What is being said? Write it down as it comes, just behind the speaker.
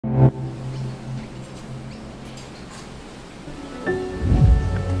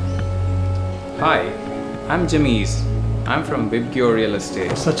Hi, I'm Jameez. I'm from Vibgyor Real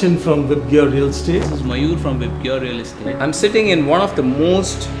Estate. Sachin from Vibgyor Real Estate. This is Mayur from Vibgyor Real Estate. I'm sitting in one of the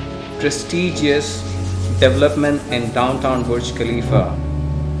most prestigious development in downtown Burj Khalifa.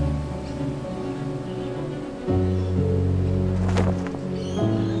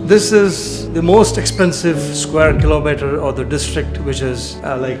 This is the most expensive square kilometer of the district which is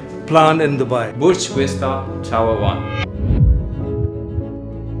like planned in Dubai. Burj Vista Tower 1.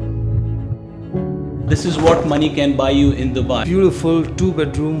 This is what money can buy you in Dubai. Beautiful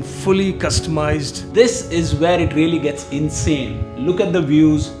 2-bedroom, fully customized. This is where it really gets insane. Look at the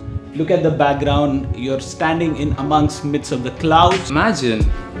views, look at the background. You're standing in amongst midst of the clouds. Imagine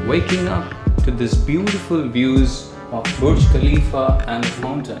waking up to this beautiful views of Burj Khalifa and the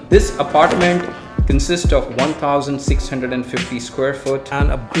fountain. This apartment consists of 1,650 square foot An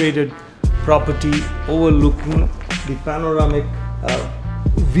upgraded property overlooking the panoramic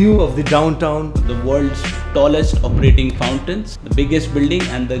view of the downtown. The world's tallest operating fountains, the biggest building,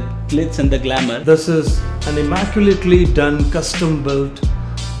 and the glitz and the glamour. This is an immaculately done, custom built,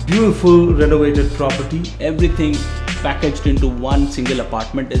 beautiful renovated property. Everything packaged into one single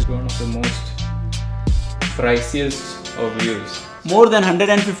apartment is one of the most priciest of views. more than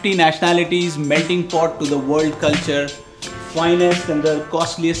 150 nationalities, melting pot to the world culture, finest and the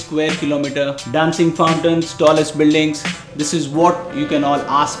costliest square kilometer, dancing fountains, tallest buildings. This is what you can all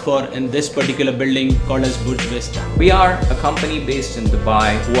ask for in this particular building called as Burj Vista. We are a company based in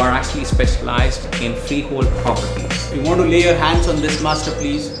Dubai who are actually specialized in freehold properties. If you want to lay your hands on this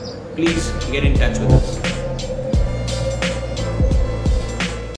masterpiece, please get in touch with us.